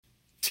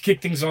To kick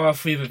things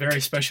off, we have a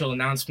very special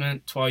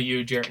announcement to all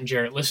you Jarrett and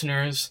Jarrett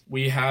listeners.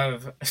 We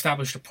have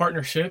established a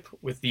partnership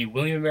with the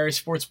William & Mary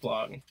Sports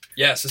Blog.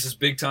 Yes, this is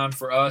big time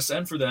for us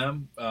and for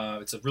them.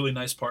 It's a really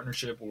nice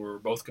partnership where we're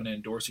both going to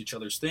endorse each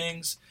other's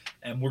things,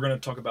 and we're going to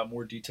talk about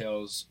more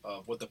details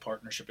of what the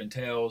partnership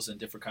entails and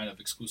different kind of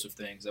exclusive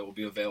things that will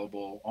be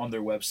available on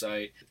their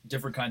website,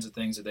 different kinds of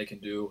things that they can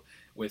do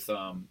with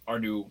our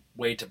new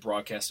way to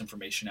broadcast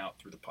information out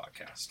through the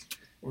podcast.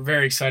 We're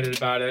very excited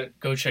about it.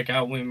 Go check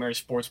out William & Mary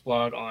Sports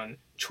Blog on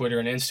Twitter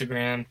and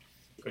Instagram.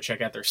 Go check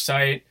out their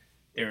site.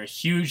 They're a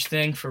huge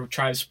thing for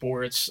Tribe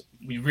Sports.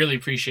 We really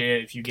appreciate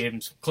it if you gave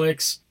them some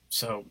clicks.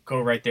 So go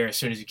right there as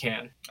soon as you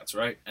can. That's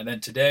right. And then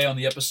today on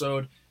the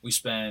episode, we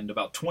spend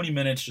about 20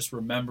 minutes just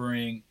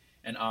remembering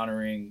and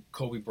honoring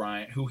Kobe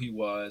Bryant, who he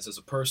was as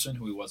a person,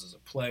 who he was as a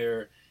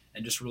player,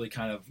 and just really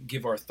kind of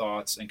give our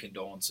thoughts and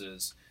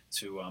condolences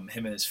to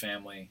him and his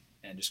family,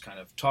 and just kind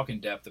of talk in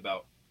depth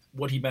about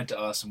what he meant to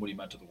us and what he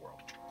meant to the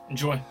world.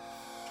 Enjoy.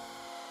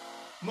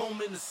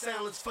 Moment of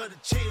silence for the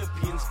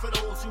champions, for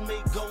those who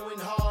make going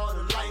hard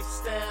a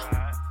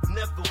lifestyle.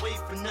 Never wait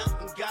for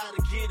nothing, gotta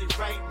get it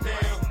right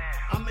now.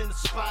 I'm in the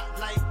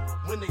spotlight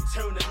when they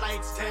turn the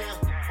lights down.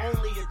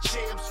 Only a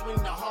champ swing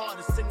the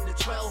hardest in the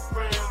 12th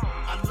round.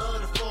 I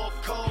love the fourth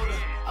quarter,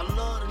 I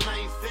love the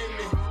ninth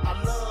inning,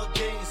 I love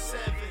game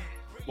 7.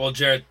 Well,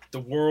 Jared,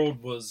 the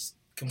world was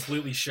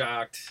completely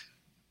shocked,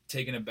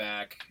 taken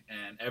aback,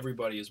 and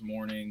everybody is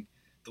mourning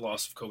the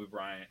loss of Kobe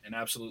Bryant, an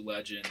absolute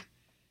legend.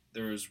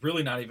 There's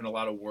really not even a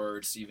lot of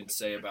words to even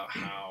say about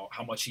how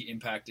much he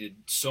impacted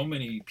so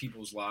many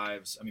people's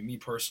lives. I mean, me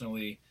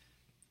personally,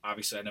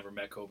 obviously I never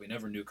met Kobe,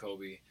 never knew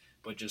Kobe,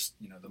 but just,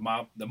 you know,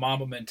 the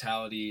Mamba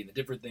mentality and the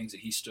different things that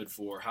he stood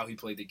for, how he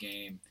played the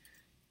game,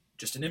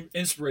 just an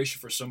inspiration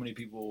for so many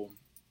people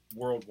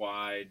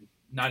worldwide,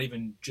 not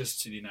even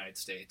just to the United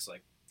States.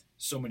 Like,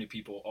 so many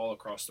people all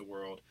across the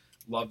world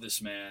love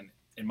this man.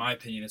 In my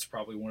opinion, it's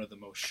probably one of the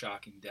most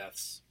shocking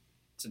deaths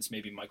since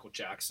maybe Michael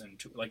Jackson,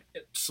 to like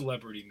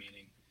celebrity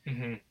meaning.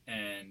 Mm-hmm.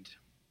 And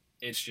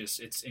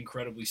it's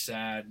incredibly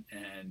sad,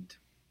 and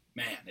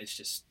man,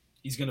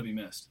 he's going to be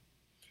missed.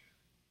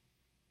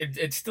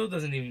 It still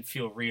doesn't even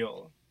feel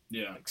real.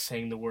 Yeah. Like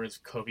saying the words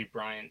Kobe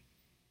Bryant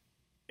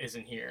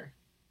isn't here.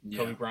 Yeah.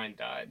 Kobe Bryant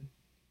died.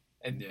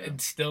 And Yeah.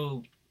 it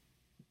still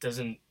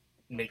doesn't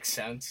make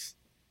sense.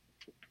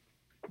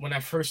 When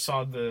I first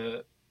saw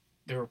the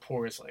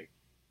reports, like,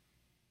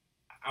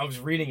 I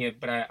was reading it,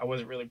 but I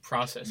wasn't really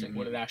processing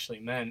what it actually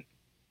meant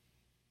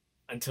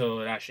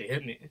until it actually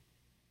hit me.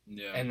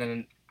 Yeah. And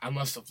then I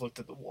must have looked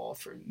at the wall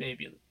for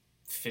maybe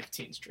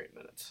 15 straight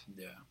minutes.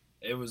 Yeah.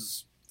 It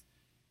was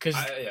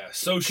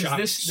so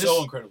shocking,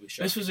 so incredibly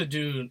shocking. This was a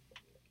dude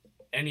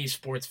any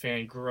sports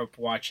fan grew up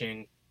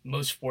watching.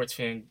 Most sports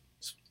fans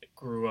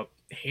grew up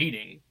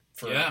hating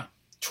for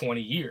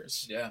 20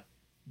 years. Yeah.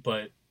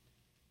 But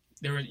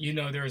there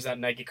was that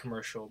Nike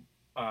commercial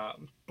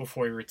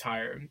before he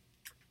retired.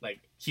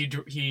 Like, he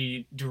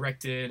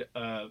directed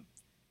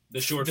the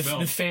short film.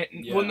 The fan.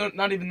 Yeah. Well, no,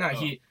 not even that.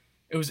 Oh.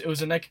 It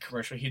was a Nike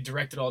commercial. He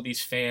directed all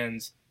these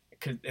fans,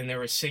 and they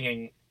were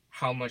singing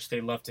how much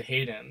they love to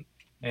hate him,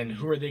 and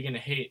who are they gonna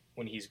hate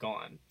when he's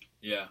gone?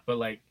 Yeah. But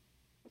like,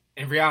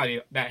 in reality,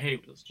 that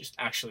hate was just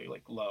actually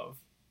like love.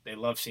 They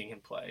loved seeing him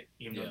play,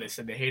 even though they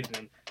said they hated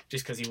him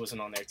just because he wasn't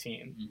on their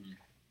team. Mm-hmm.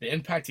 The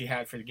impact he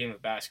had for the game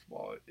of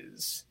basketball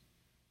is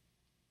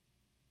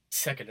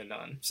second to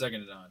none.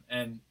 Second to none.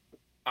 And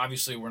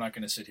obviously, we're not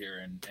going to sit here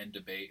and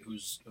debate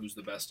who's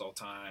the best all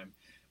time.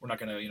 We're not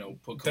going to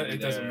put Kobe there.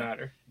 It doesn't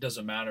matter. It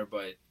doesn't matter.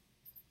 But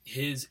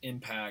his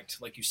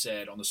impact, like you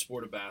said, on the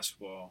sport of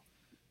basketball,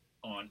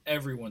 on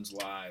everyone's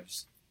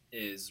lives,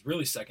 is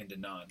really second to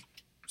none.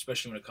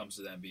 Especially when it comes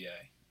to the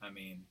NBA. I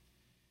mean,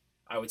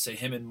 I would say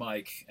him and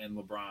Mike and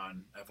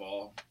LeBron have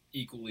all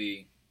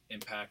equally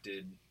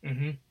impacted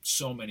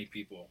so many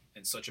people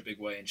in such a big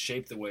way and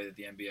shaped the way that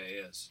the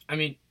NBA is. I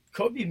mean,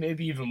 Kobe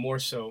maybe even more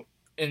so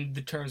in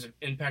the terms of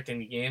impacting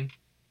the game.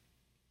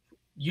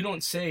 You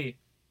don't say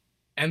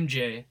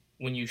MJ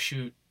when you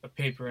shoot a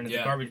paper into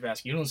the garbage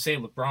basket. You don't say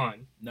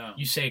LeBron. No.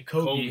 You say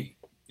Kobe.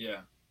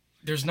 Yeah.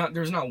 There's not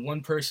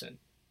one person.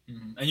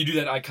 Mm-hmm. And you do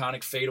that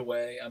iconic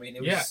fadeaway. I mean,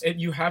 it was...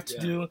 you have to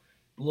do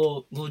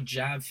little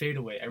jab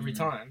fadeaway every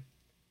time.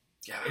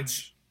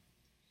 Gosh.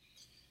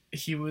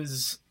 He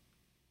was...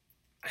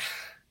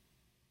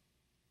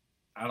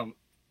 I don't...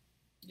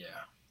 Yeah.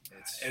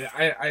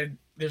 I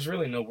there's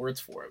really no words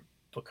for it,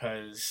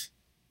 because,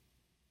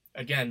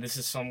 again, this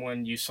is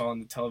someone you saw on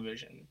the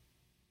television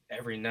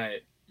every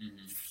night.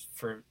 Mm-hmm.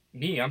 For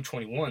me, I'm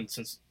 21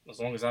 since as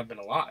long as I've been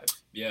alive.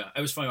 Yeah, it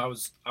was funny. I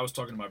was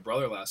talking to my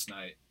brother last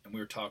night, and we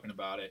were talking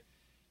about it,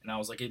 and I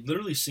was like, it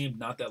literally seemed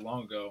not that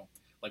long ago,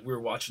 like we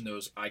were watching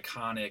those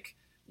iconic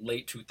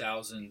late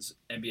 2000s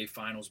NBA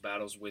Finals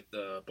battles with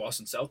the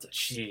Boston Celtics.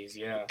 Jeez,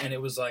 yeah. And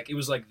it was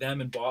like them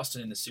in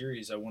Boston in the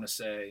series. I want to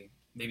say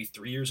maybe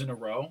 3 years in a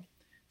row,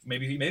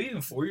 maybe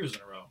even 4 years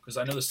in a row, because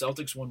I know the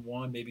Celtics won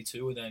one, maybe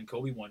two, and then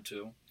Kobe won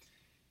two.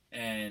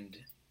 And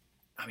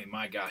I mean,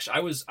 my gosh, I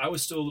was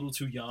still a little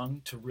too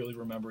young to really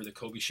remember the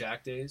Kobe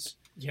Shaq days.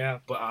 Yeah.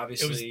 But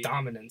obviously, It was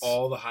dominance.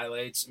 all the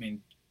highlights. I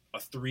mean, a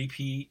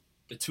three-peat.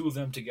 The two of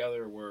them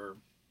together were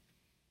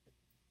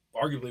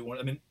arguably one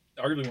of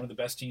the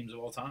best teams of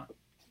all time.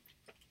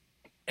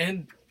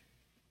 And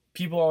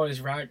people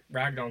always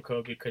ragged on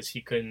Kobe because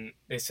he couldn't.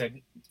 They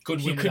said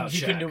Couldn't he win couldn't. without He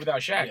Shaq. couldn't do it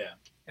without Shaq. Yeah.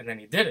 And then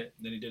he did it.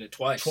 Then he did it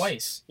twice.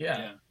 Twice.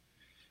 Yeah.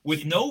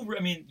 With no,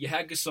 I mean, you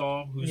had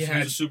Gasol, who's a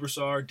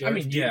superstar.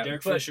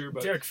 Derek Fisher,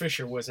 but Derek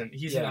Fisher wasn't.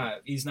 He's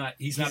not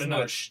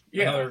another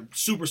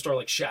superstar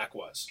like Shaq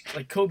was.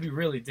 Like Kobe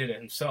really did it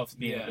himself at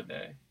the end of the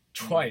day.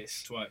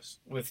 Twice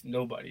with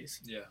nobodies.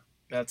 Yeah,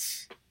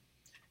 that's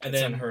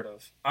then unheard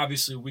of.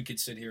 Obviously, we could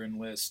sit here and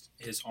list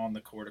his on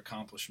the court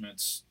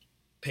accomplishments,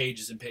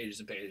 pages and pages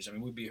and pages. I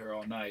mean, we'd be here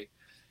all night.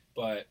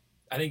 But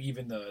I think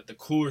even the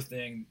cooler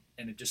thing,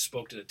 and it just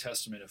spoke to the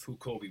testament of who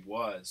Kobe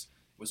was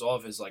all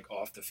of his like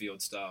off the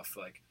field stuff.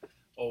 Like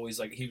always,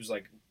 like he was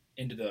like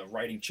into the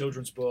writing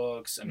children's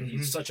books. I mean,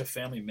 he's such a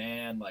family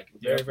man. Like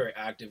very very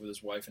active with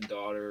his wife and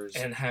daughters,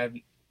 and had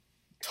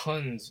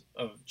tons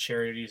of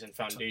charities and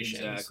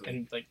foundations,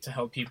 and like to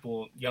help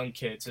people, young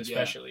kids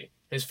especially. Yeah.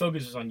 His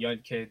focus was on young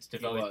kids,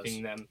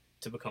 developing them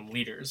to become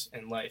leaders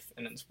in life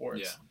and in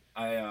sports.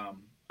 Yeah,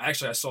 I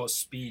saw a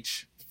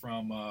speech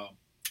from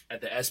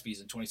at the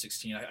ESPYs in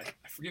 2016.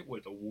 I forget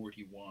what award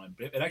he won,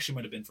 but it actually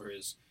might have been for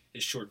his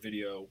short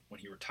video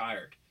when he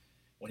retired.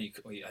 I think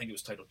it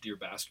was titled "Dear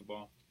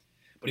Basketball,"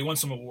 but he won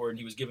some award and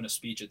he was given a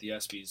speech at the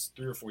ESPYs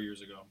 3 or 4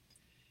 years ago,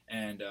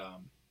 and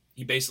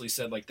he basically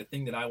said like the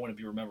thing that I want to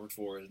be remembered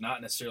for is not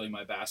necessarily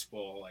my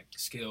basketball like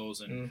skills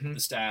and the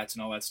stats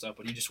and all that stuff,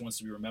 but he just wants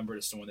to be remembered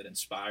as someone that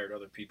inspired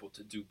other people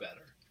to do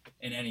better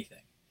in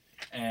anything.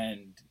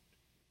 And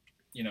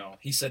you know,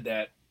 he said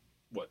that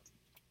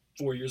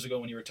 4 years ago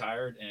when he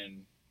retired,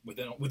 and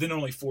within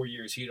only 4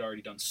 years he had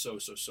already done so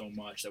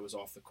much that was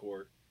off the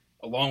court,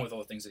 along with all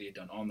the things that he had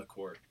done on the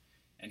court.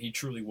 And he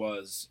truly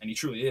was, and he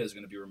truly is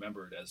going to be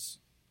remembered as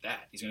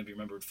that. He's going to be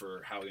remembered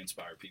for how he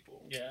inspired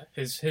people. Yeah,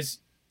 his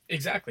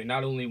exactly.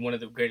 Not only one of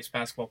the greatest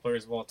basketball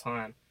players of all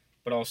time,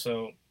 but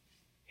also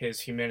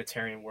his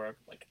humanitarian work.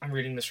 Like, I'm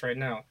reading this right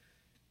now.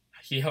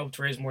 He helped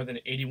raise more than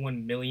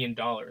 $81 million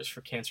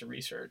for cancer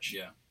research.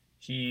 Yeah.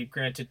 He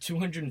granted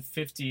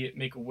 250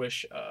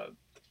 Make-A-Wish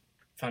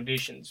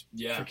foundations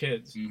for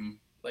kids. Mm-hmm.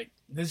 Like,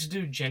 this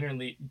dude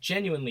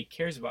genuinely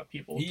cares about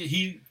people.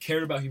 He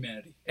cared about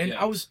humanity. And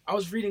I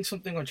was reading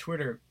something on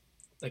Twitter,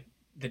 like,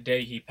 the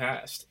day he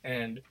passed,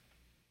 and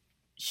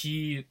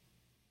he,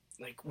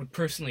 like, would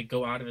personally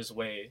go out of his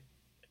way.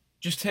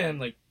 Just him,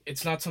 like,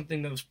 it's not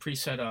something that was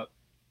pre-set up.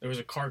 There was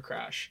a car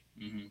crash.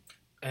 Mm-hmm.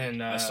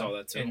 And I saw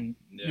that too.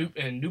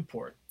 In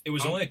Newport. It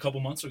was only a couple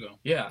months ago.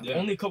 Yeah,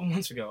 only a couple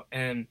months ago.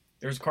 And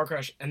there was a car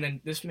crash, and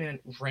then this man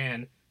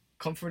ran,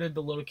 comforted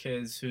the little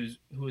kids who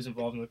was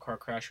involved in the car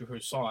crash who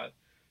saw it,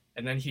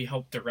 and then he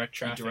helped direct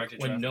traffic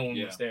when no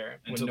one was there,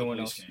 when no one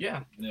else came.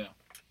 Yeah.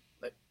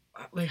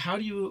 Like how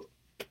do you?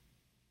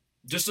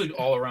 Just an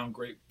all around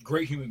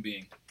great human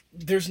being.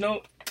 There's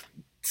no,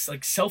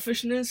 like,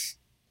 selfishness.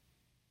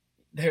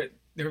 There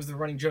was the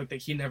running joke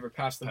that he never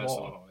passed the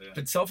ball,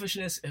 but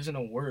selfishness isn't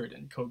a word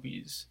in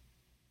Kobe's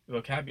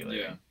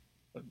vocabulary. Yeah.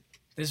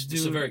 This dude,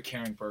 he's a very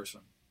caring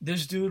person.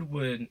 This dude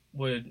would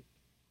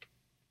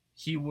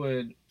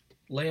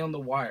lay on the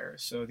wire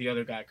so the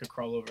other guy could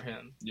crawl over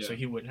him,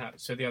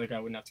 so the other guy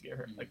wouldn't have to get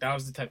hurt. Mm-hmm. Like, that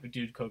was the type of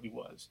dude Kobe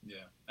was.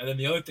 Yeah. And then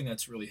the other thing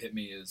that's really hit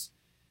me is,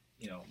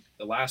 you know,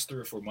 the last 3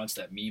 or 4 months,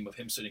 that meme of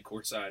him sitting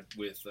courtside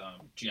with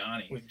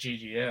Gianni. With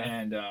Gigi, yeah.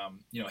 And,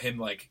 you know, him,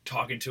 like,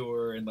 talking to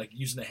her and, like,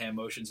 using the hand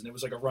motions. And it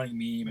was, like, a running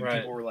meme. And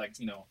people were, like,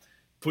 you know,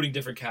 putting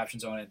different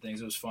captions on it and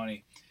things. It was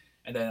funny.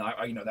 And then,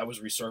 I you know, that was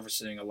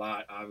resurfacing a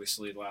lot,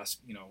 obviously, the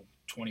last, you know,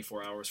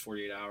 24 hours,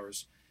 48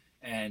 hours.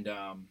 And,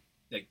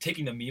 like,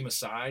 taking the meme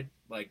aside,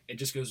 like, it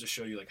just goes to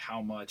show you, like,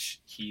 how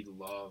much he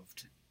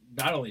loved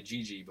not only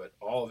Gigi, but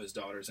all of his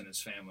daughters and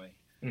his family.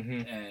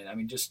 Mm-hmm. And, I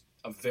mean, just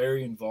a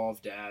very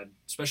involved dad,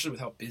 especially with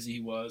how busy he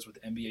was with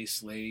the NBA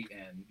slate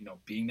and, you know,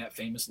 being that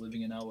famous,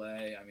 living in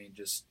LA. I mean,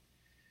 just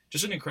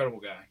an incredible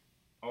guy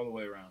all the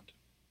way around.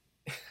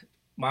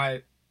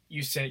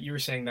 You were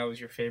saying that was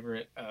your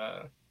favorite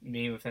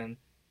meme of him.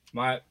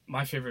 My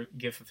favorite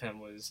gif of him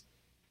was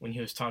when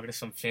he was talking to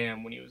some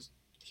fan when he was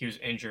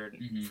injured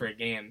for a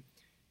game,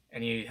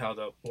 and he held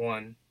up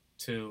 1,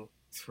 2,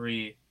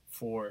 3,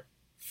 4,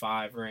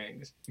 5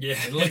 rings. Yeah.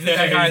 And looked at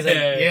that guy and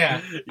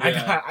said, I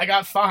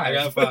got 5. I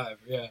got 5,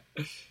 yeah.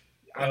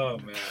 Oh,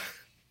 man.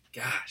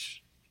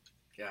 Gosh.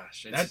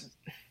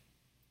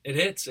 It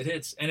hits.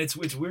 And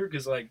it's weird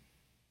because, like,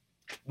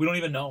 we don't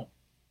even know.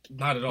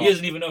 Not at all. He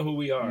doesn't even know who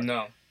we are.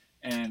 No.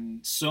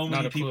 And so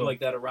many people like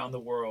that around the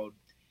world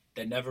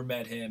that never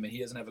met him, and he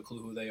doesn't have a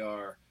clue who they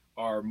are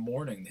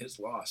mourning his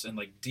loss and,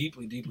 like,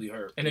 deeply, deeply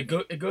hurt. And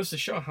it goes to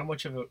show how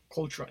much of a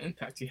cultural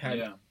impact he had.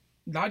 Yeah.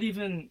 Not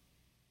even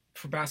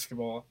for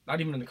basketball,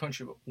 not even in the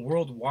country, but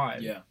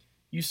worldwide. Yeah.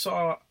 You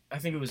saw, I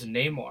think it was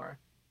Neymar,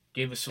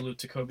 gave a salute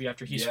to Kobe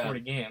after he scored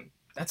a game.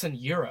 That's in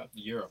Europe.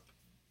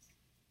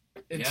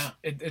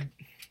 The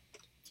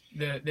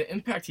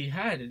impact he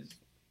had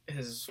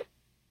is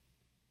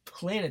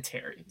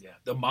planetary. Yeah,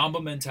 the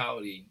Mamba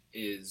mentality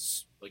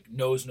is like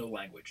knows no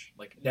language.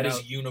 Like that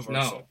is universal.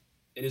 No.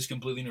 It is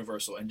completely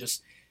universal, and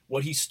just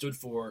what he stood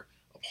for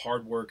of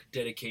hard work,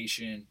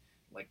 dedication,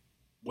 like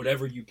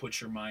whatever you put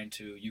your mind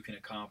to, you can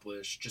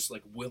accomplish. Just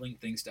like willing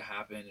things to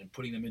happen and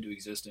putting them into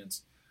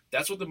existence.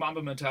 That's what the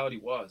Mamba mentality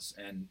was,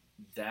 and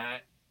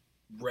that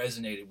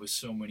resonated with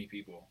so many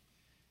people.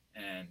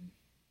 And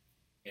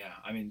yeah,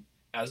 I mean,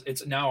 as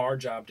it's now our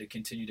job to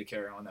continue to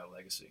carry on that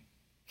legacy.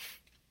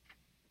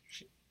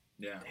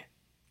 Yeah,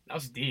 That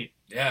was deep.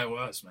 yeah, it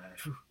was, man.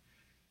 Whew.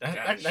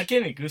 That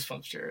gave me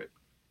goosebumps, Jared.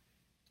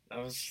 That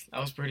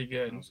was pretty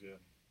good. That was good.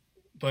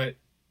 But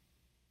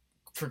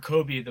for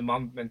Kobe, the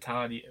Mamba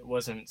mentality, it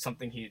wasn't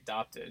something he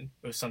adopted.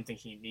 It was something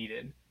he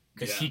needed.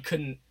 Because he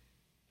couldn't,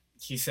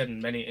 he said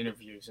in many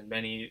interviews and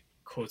many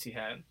quotes he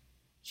had,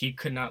 he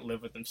could not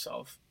live with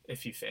himself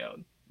if he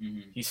failed.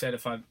 Mm-hmm. He said,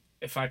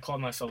 if I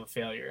called myself a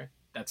failure,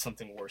 that's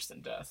something worse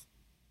than death.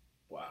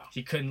 Wow.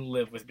 He couldn't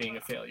live with being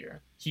a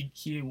failure.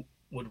 He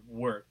would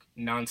work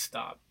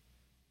nonstop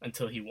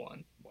until he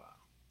won. Wow.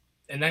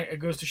 And that it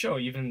goes to show,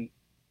 even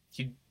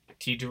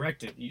he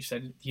directed. You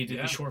said he did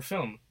a short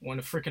film, won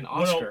a freaking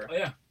Oscar.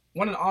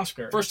 Won an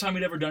Oscar. First time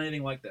he'd ever done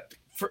anything like that.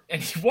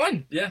 And he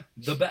won. Yeah,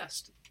 the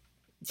best.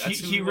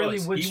 He really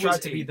would strive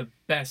to be the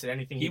best at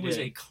anything he did. He was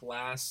a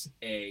Class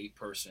A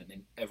person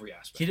in every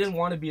aspect. He didn't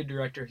want to be a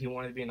director. He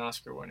wanted to be an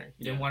Oscar winner.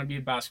 He didn't want to be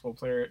a basketball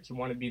player. He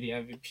wanted to be the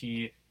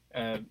MVP,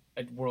 a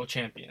world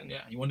champion.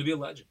 Yeah, he wanted to be a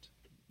legend.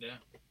 Yeah.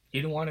 He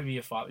didn't want to be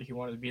a father. He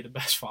wanted to be the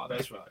best father.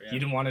 Best father, yeah. He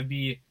didn't want to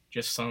be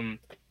just some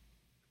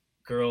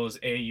girls'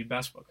 AAU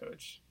basketball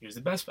coach. He was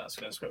the best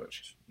basketball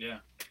coach. Yeah.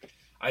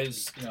 I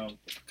was, kind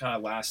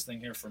of last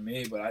thing here for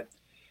me, but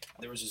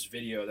there was this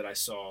video that I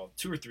saw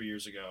 2 or 3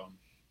 years ago,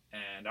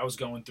 and I was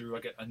going through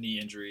like a knee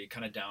injury,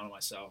 kind of down on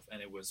myself, and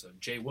it was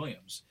Jay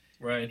Williams.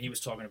 Right. And he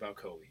was talking about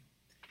Kobe.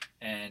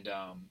 And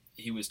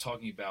he was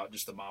talking about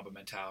just the Mamba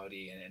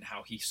mentality and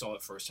how he saw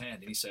it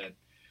firsthand. And he said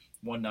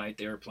one night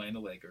they were playing the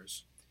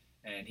Lakers,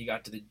 and he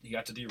got to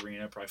the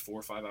arena probably 4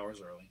 or 5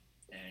 hours early,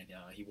 and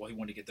he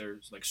wanted to get there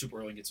like super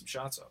early and get some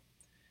shots up.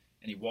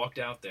 And he walked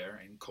out there,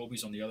 and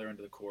Kobe's on the other end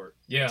of the court,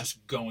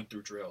 just going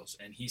through drills.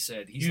 And he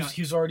said he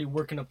was already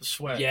working up the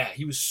sweat. Yeah,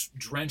 he was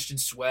drenched in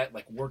sweat,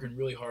 like working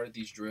really hard at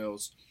these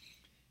drills.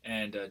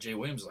 And Jay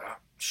Williams was like,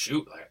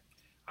 shoot, like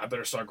I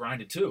better start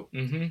grinding too.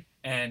 Mm-hmm.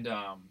 And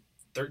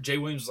Jay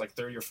Williams was like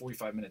 30 or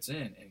 45 minutes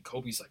in, and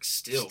Kobe's like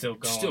still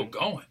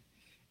going.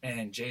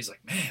 And Jay's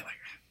like, man, like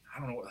I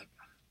don't know what, like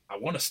I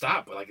want to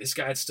stop, but like this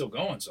guy's still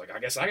going, so like I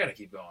guess I got to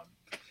keep going.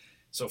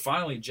 So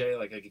finally, Jay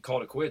like he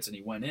called it quits and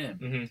he went in.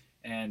 Mm-hmm.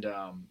 And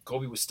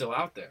Kobe was still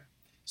out there.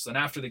 So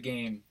then after the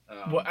game...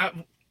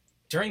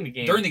 during the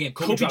game,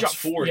 Kobe drops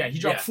 40. Yeah, he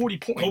dropped 40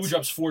 points. Kobe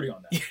drops 40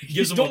 on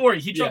that. Don't worry,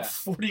 he dropped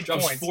 40 points.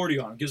 Drops 40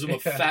 on him. Gives him a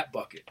fat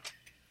bucket.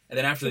 And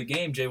then after the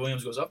game, Jay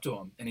Williams goes up to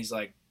him, and he's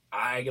like,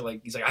 I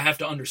have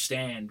to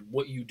understand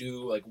what you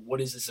do. Like,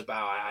 what is this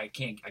about? I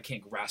can't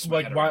grasp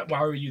my head around it. Why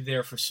were you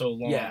there for so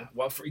long? Yeah,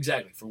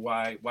 exactly. For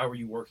why were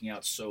you working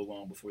out so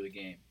long before the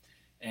game?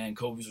 And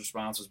Kobe's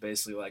response was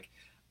basically like,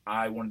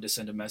 I wanted to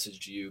send a message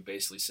to you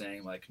basically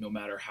saying, like, no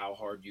matter how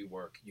hard you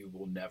work, you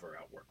will never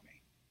outwork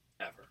me.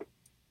 Ever.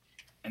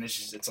 And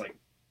it's like,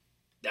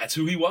 that's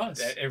who he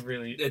was.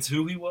 It's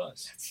who he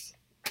was.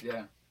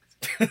 Yeah.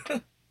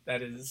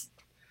 That's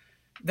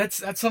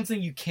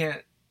something you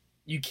can't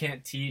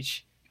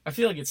teach. I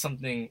feel like it's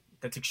something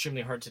that's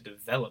extremely hard to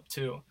develop,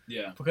 too.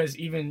 Yeah. Because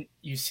even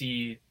you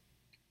see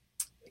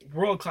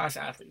world-class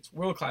athletes,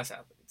 world-class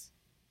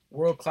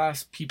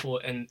people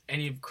in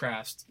any of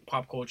crafts,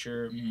 pop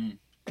culture,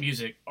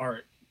 music,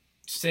 art,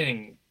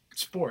 sing,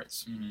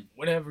 sports,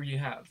 whatever you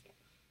have.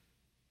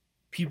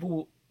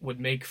 People would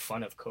make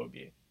fun of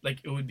Kobe.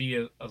 Like, it would be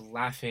a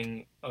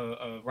laughing,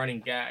 a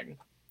running gag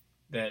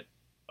that,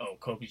 oh,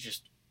 Kobe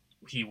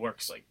he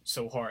works, like,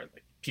 so hard.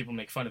 Like, people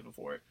make fun of him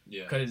for it.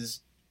 Yeah.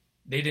 Because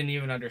they didn't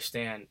even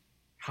understand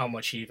how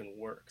much he even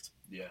worked.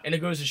 Yeah. And it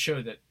goes to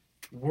show that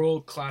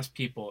world-class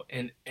people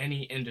in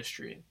any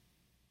industry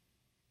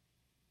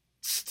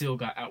still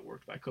got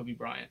outworked by Kobe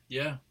Bryant.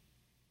 Yeah.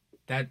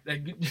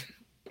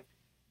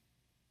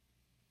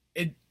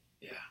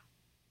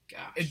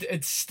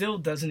 It still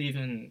doesn't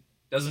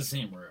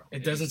seem real.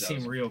 It doesn't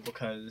seem real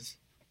because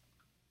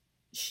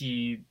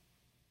he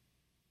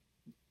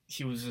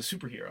was a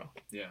superhero.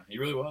 Yeah, he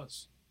really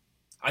was.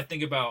 I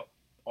think about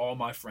all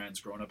my friends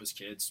growing up as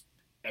kids.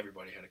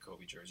 Everybody had a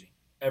Kobe jersey.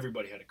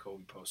 Everybody had a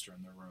Kobe poster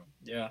in their room.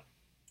 Yeah.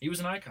 He was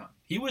an icon.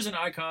 He was an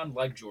icon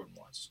like Jordan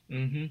was.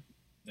 Mm-hmm.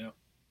 Yeah.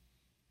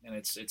 And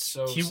it's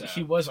so sad.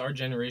 He was our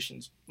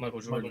generation's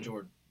Michael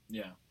Jordan.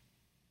 Yeah.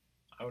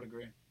 I would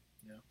agree.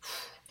 Yeah.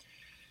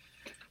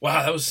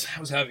 Wow, that was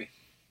heavy.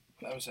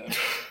 That was heavy.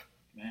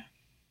 Man.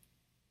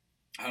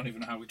 I don't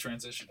even know how we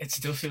transitioned. It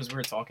still feels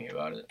weird talking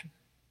about it.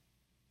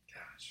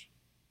 Gosh.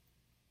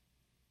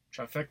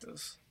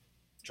 Trifectas.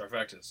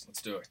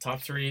 Let's do it. Top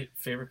 3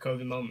 favorite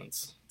Kobe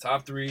moments.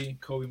 Top 3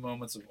 Kobe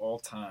moments of all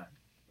time.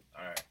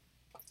 All right.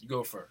 You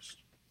go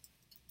first.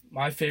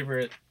 My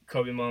favorite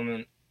Kobe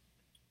moment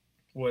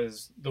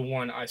was the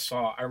one I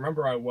saw. I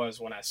remember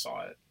when I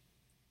saw it,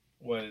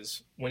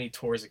 was when he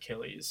tore his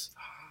Achilles.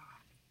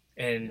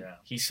 And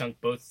he sunk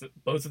both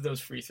of those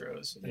free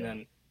throws and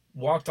then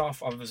walked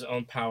off of his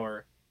own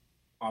power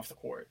off the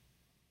court.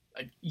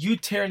 Like, you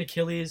tear an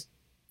Achilles,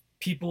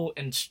 people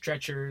in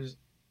stretchers,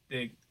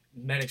 the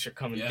medics are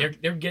coming. Yeah.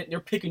 They're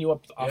picking you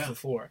up off the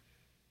floor.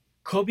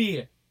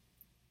 Kobe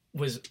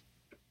was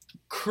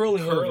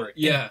curling over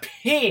in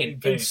pain,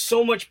 in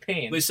so much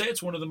pain. They say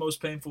it's one of the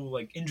most painful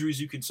like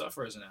injuries you can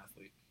suffer as an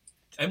athlete,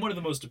 and one of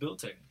the most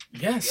debilitating.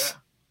 Yes,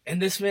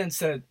 and this man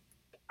said,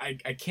 "I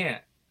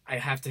can't. I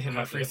have to hit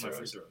my free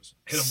throws.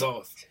 Hit them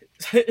both.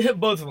 Hit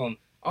both of them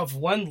off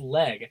one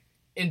leg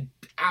in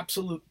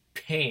absolute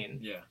pain.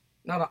 Yeah,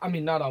 not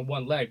on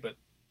one leg, but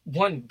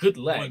one good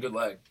leg. One good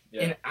leg.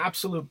 Yeah, in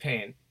absolute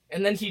pain,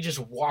 and then he just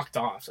walked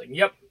off. It's like,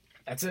 yep,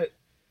 that's it.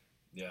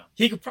 Yeah,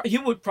 he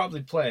would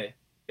probably play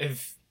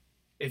if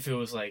it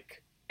was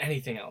like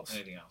anything else.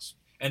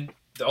 And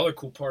the other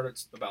cool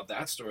part about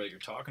that story that you're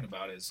talking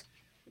about is,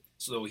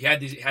 so he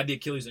had the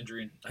Achilles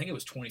injury in, I think it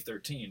was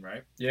 2013,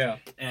 right? Yeah.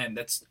 And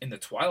that's in the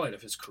twilight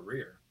of his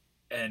career.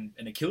 And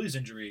an Achilles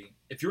injury,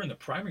 if you're in the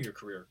prime of your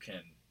career,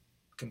 can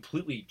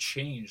completely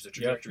change the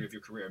trajectory of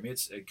your career. I mean,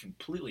 it's a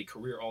completely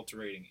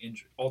career-altering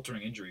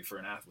injury for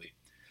an athlete.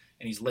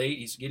 And he's late,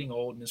 he's getting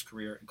old in his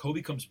career, and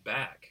Kobe comes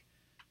back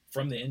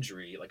from the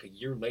injury like a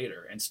year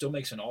later and still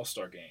makes an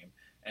All-Star game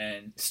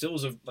and still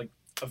is a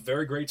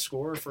very great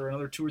scorer for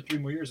another 2 or 3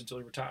 more years until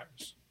he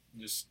retires.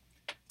 It's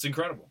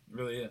incredible. It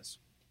really is.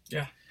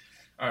 Yeah.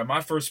 All right,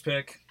 my first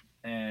pick,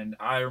 and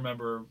I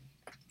remember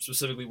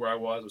specifically where I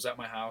was at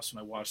my house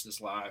when I watched this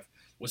live,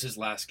 was his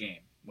last game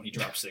when he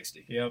dropped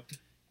 60. Yep.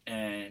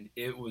 And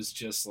it was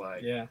just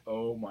like, yeah.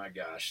 Oh my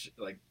gosh.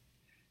 Like,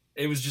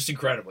 it was just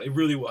incredible. It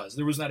really was.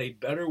 There was not a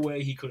better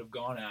way he could have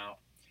gone out.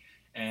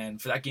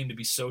 And for that game to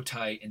be so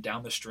tight and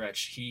down the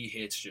stretch, he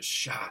hits just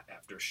shot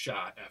after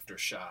shot after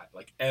shot,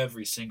 like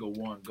every single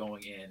one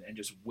going in, and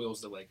just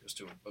wills the Lakers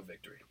to a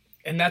victory.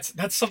 And that's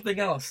something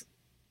else.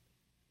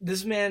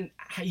 This man,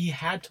 he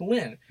had to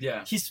win.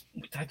 Yeah.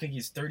 I think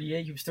he's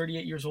 38. He was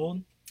 38 years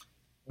old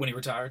when he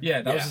retired.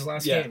 Yeah, that was his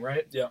last game,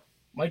 right? Yeah.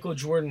 Michael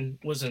Jordan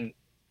wasn't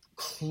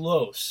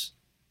close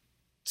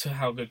to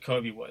how good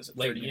Kobe was at 38.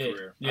 Late in the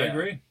career. Yeah. I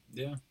agree.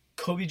 Yeah.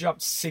 Kobe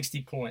dropped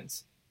 60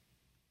 points.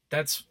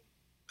 That's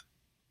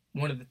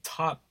one of the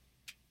top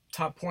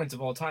points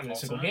of all time in a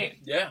single game.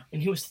 Yeah.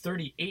 And he was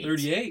 38.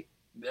 38.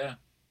 Yeah.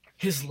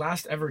 His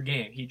last ever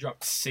game, he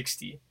dropped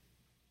 60.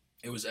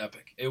 It was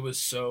epic. It was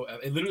so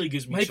epic. It literally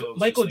gives me chills.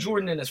 Michael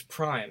Jordan in his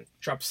prime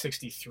dropped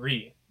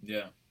 63.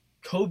 Yeah.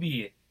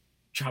 Kobe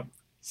dropped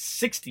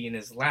 60 in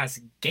his last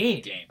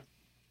game.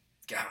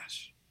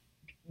 Gosh.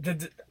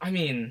 I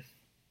mean,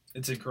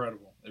 it's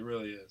incredible. It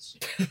really is.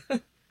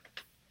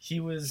 He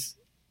was...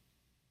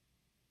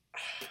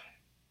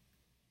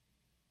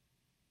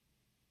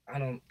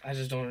 I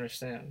just don't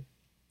understand.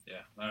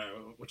 Yeah. All right.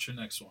 What's your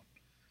next one?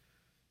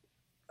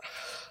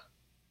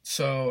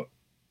 So,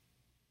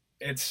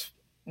 it's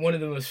one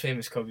of the most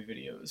famous Kobe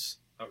videos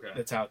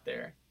that's out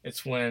there.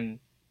 It's when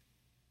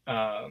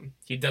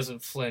he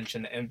doesn't flinch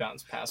in the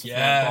inbounds pass with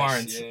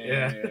Barnes.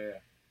 Yeah.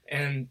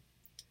 And,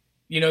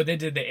 they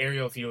did the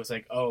aerial view. It was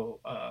like,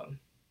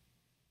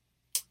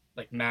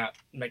 like Matt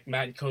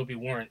and Kobe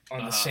weren't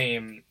on the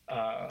same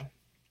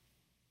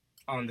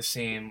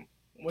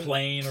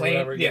plane or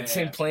whatever. Yeah,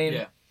 same plane.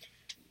 Yeah.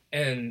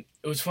 And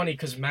it was funny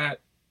because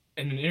Matt,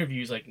 in an interview,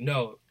 he's like,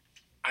 no,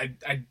 I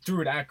threw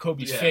it at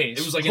Kobe's face.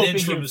 It was like an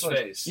inch from his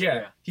face.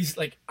 Yeah. He's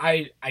like,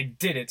 I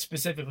did it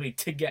specifically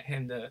to get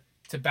him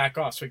to back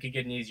off so he could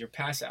get an easier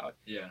pass out.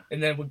 Yeah.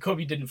 And then when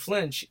Kobe didn't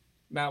flinch,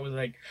 Matt was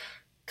like,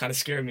 kind of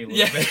scared me a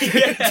little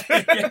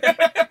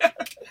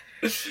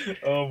bit.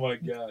 Oh my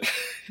God.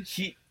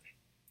 He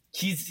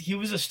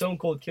was a stone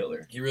cold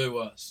killer. He really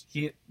was.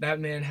 That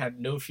man had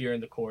no fear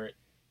in the court.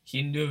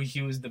 He knew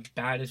he was the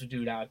baddest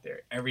dude out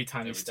there every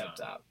time he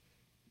stepped out.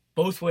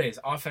 Both ways,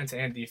 offense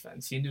and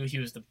defense. He knew he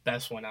was the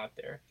best one out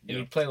there. And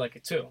he'd play like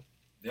it too.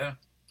 Yeah.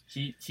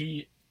 I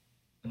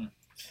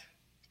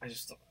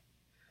just don't.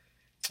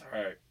 All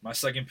right. My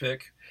second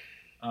pick.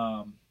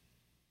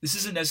 This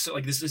isn't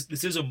necessarily like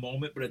this is a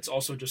moment, but it's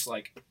also just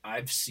like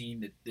I've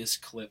seen this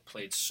clip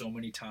played so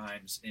many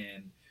times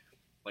in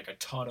like a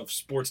ton of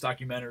sports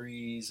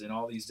documentaries and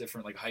all these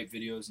different like hype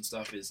videos and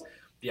stuff, is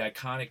the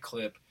iconic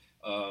clip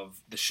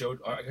of the show.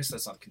 I guess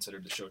that's not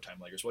considered the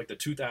Showtime Lakers, but like the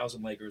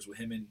 2000 Lakers with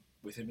him and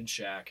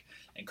Shaq,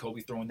 and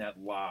Kobe throwing that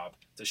lob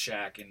to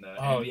Shaq in the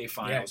NBA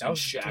Finals. Yeah,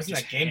 wasn't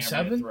that Game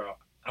 7?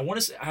 I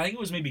think it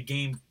was maybe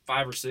Game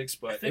 5 or 6,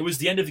 but it was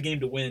the end of the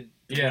game to win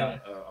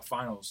a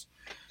Finals.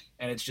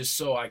 And it's just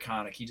so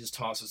iconic. He just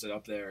tosses it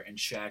up there, and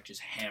Shaq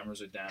just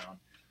hammers it down.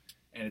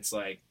 And it's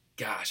like,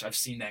 gosh, I've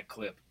seen that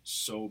clip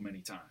so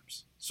many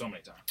times. So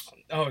many times.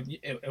 Oh,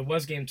 it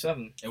was Game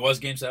 7. It was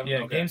Game 7? Yeah,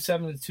 okay. Game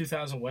 7 of the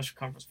 2000 Western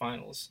Conference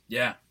Finals.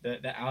 Yeah.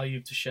 The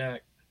alley-oop to Shaq.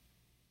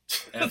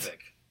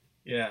 Epic.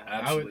 Yeah.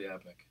 Absolutely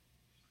epic.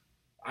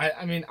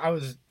 I mean, I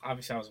was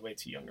way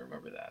too young to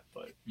remember that,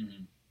 but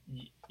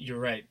you're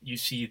right. You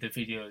see the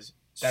videos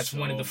That's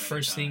one of the So many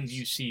first things times.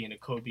 you see in a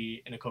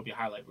Kobe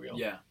highlight reel.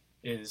 Yeah,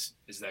 Is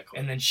that close?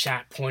 and then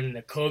Shaq pointing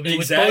at Kobe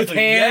Exactly. with both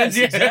hands.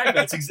 Yes,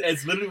 exactly.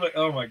 It's literally like,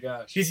 oh my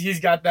gosh. He's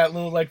got that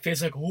little like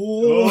face like,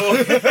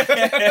 Oh.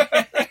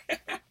 whoa.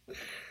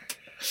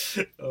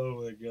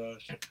 Oh my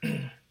gosh.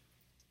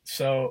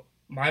 So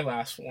my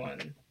last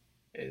one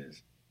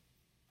is,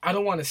 I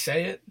don't want to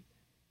say it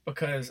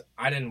because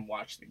I didn't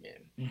watch the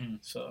game. Mm-hmm.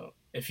 So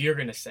if you're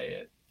gonna say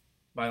it,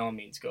 by all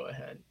means go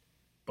ahead.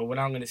 But what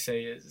I'm gonna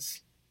say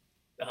is,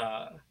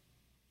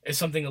 it's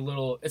something a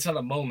little. It's not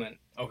a moment,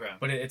 Okay.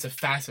 but it's a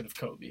facet of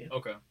Kobe.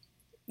 Okay.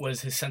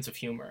 Was his sense of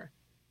humor.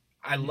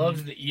 I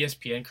loved the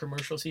ESPN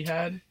commercials he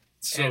had.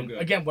 So and good.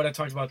 Again, what I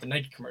talked about the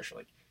Nike commercial,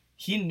 like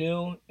he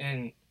knew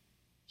and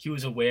he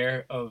was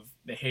aware of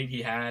the hate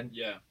he had.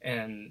 Yeah.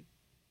 And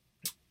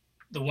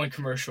the one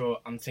commercial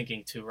I'm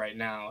thinking to right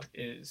now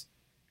is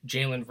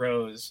Jalen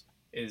Rose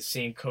is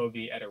seeing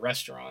Kobe at a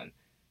restaurant,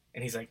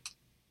 and he's like,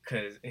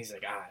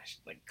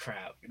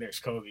 crap, there's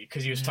Kobe,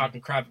 because he was talking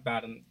crap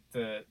about him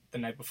the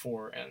night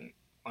before and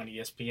on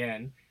ESPN.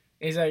 And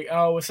he's like,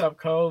 oh, what's up,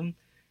 Kobe?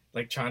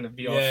 Like trying to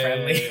be all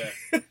friendly.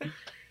 Yeah.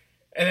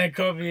 And then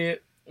Kobe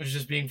was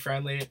just being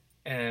friendly,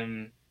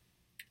 and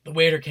the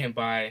waiter came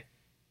by,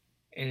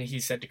 and he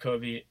said to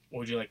Kobe, what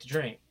would you like to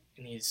drink?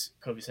 And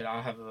Kobe said,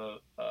 I'll have a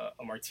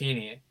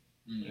martini.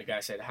 And the guy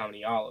said, how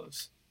many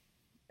olives?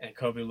 And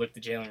Kobe looked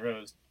at Jalen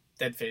Rose,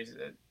 dead face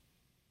at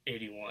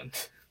 81.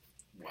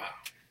 Wow.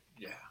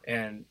 Yeah.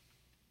 And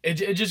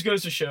it just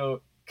goes to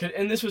show,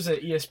 and this was an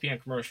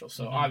ESPN commercial,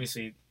 so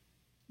obviously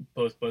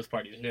both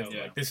parties knew,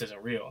 like, this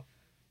isn't real.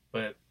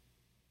 But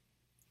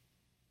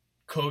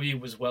Kobe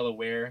was well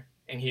aware,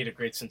 and he had a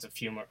great sense of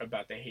humor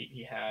about the hate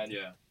he had.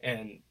 Yeah.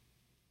 And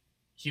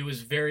he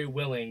was very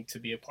willing to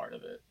be a part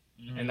of it.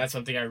 And that's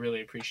something I really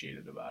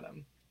appreciated about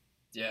him.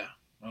 Yeah.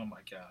 Oh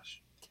my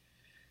gosh.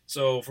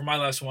 So for my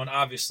last one,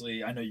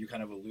 obviously, I know you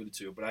kind of alluded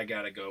to it, but I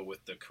got to go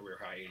with the career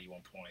high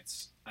 81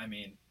 points. I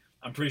mean,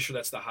 I'm pretty sure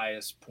that's the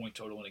highest point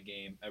total in a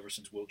game ever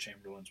since Wilt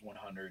Chamberlain's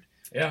 100.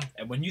 Yeah.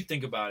 And when you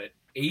think about it,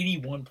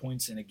 81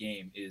 points in a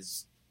game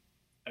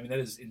that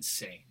is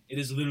insane. It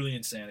is literally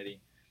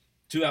insanity.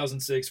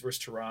 2006 versus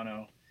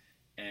Toronto.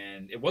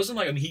 And it wasn't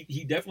like,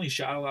 he definitely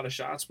shot a lot of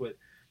shots, but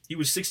he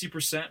was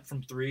 60%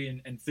 from three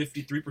and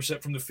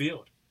 53% from the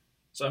field.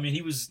 So,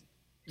 he was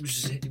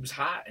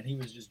hot, and he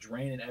was just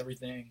draining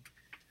everything.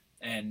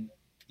 And,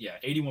 yeah,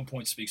 81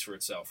 points speaks for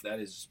itself. That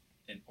is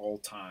an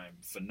all-time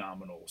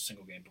phenomenal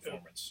single-game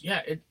performance.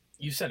 Yeah,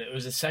 you said it. It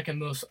was the second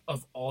most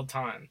of all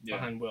time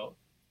behind Wilt.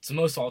 It's the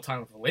most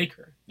all-time of a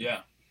Laker.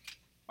 Yeah.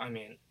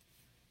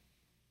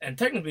 And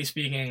technically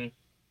speaking,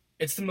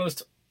 it's the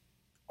most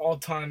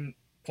all-time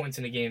points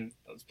in a game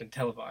that's been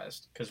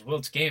televised, because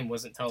Wilt's game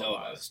wasn't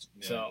televised.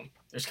 Yeah. So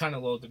there's kind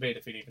of a little debate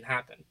if it even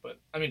happened. But,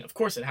 of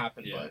course it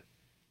happened, but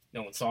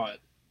no one saw it.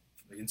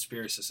 The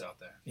conspiracists out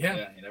there. Yeah.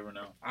 Yeah, you never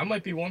know. I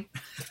might be one.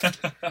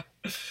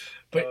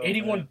 But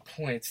 81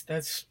 points,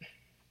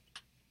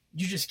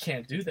 you just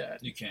can't do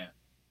that. You can't.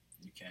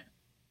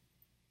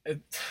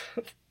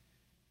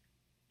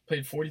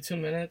 Played 42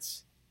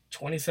 minutes,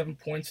 27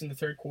 points in the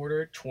third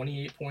quarter,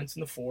 28 points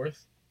in the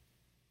fourth.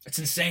 It's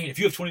insane. If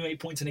you have 28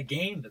 points in a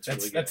game, that's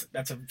really good.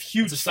 That's a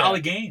huge, it's a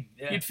solid game.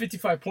 Yeah. He had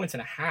 55 points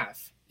and a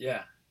half.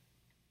 Yeah.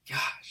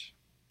 Gosh.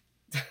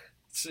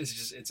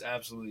 it's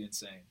absolutely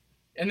insane.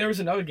 And there was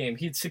another game.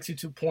 He had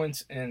 62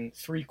 points in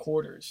 3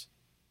 quarters.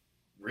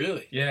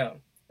 Really? Yeah.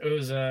 It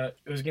was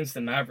against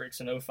the Mavericks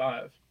in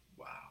 2005.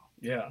 Wow.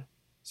 Yeah.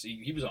 So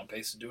he was on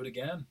pace to do it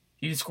again.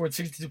 He scored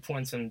 62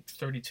 points in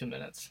 32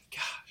 minutes.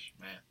 Gosh,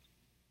 man.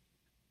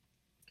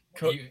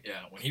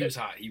 When he was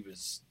hot,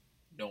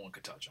 no one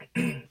could touch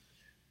him.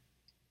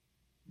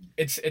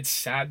 It's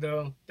sad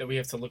though that we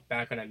have to look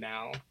back on it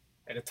now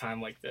at a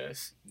time like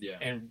this. Yeah.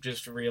 And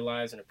just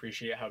realize and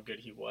appreciate how good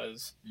he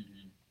was.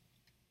 Mm-hmm.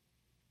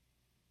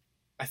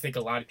 I think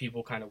a lot of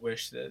people kind of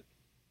wish that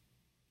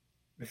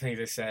the things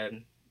they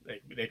said,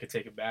 they could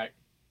take it back.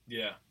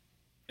 Yeah.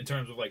 In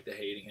terms of like the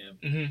hating him,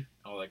 mm-hmm.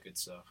 all that good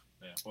stuff.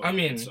 Yeah. Well,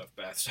 good stuff,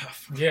 bad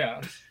stuff.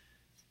 Yeah.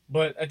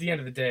 But at the end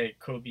of the day,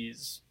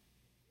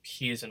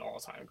 he is an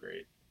all-time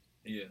great.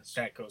 He is.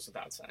 That goes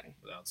without saying.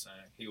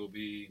 He will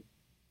be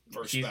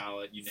first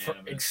ballot,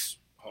 unanimous,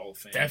 Hall of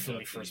Fame.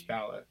 Definitely first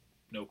ballot.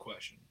 No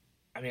question.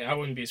 I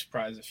wouldn't be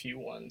surprised if he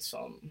won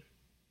some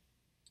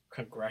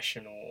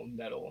congressional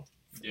medal.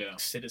 Yeah.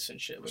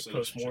 Citizenship.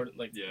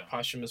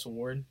 Posthumous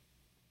award.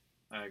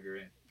 I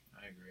agree.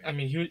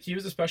 He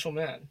was a special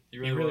man. He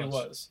really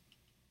was.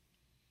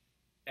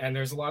 And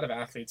there's a lot of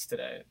athletes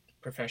today,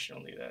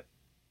 professionally, that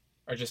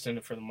are just in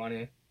it for the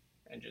money,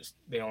 and just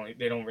they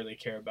don't really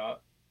care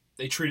about.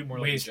 They treat it more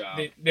like a job.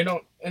 They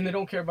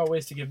don't care about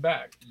ways to give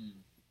back,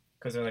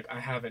 because they're like, I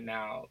have it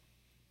now.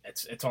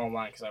 It's all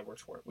mine because I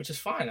worked for it, which is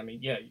fine.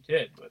 Yeah, you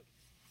did, but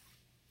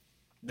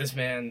this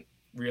man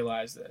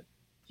realized that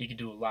he could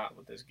do a lot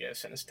with his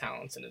gifts and his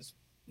talents and his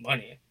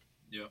money.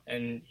 Yeah.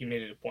 And he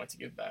made it a point to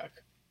give back,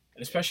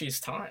 and especially his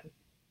time.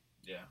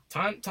 Yeah.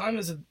 Time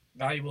is a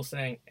valuable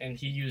thing, and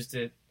he used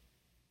it,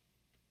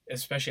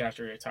 especially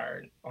after he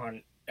retired,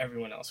 on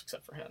everyone else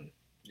except for him.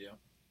 Yeah.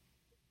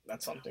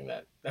 That's something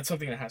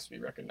that has to be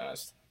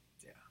recognized.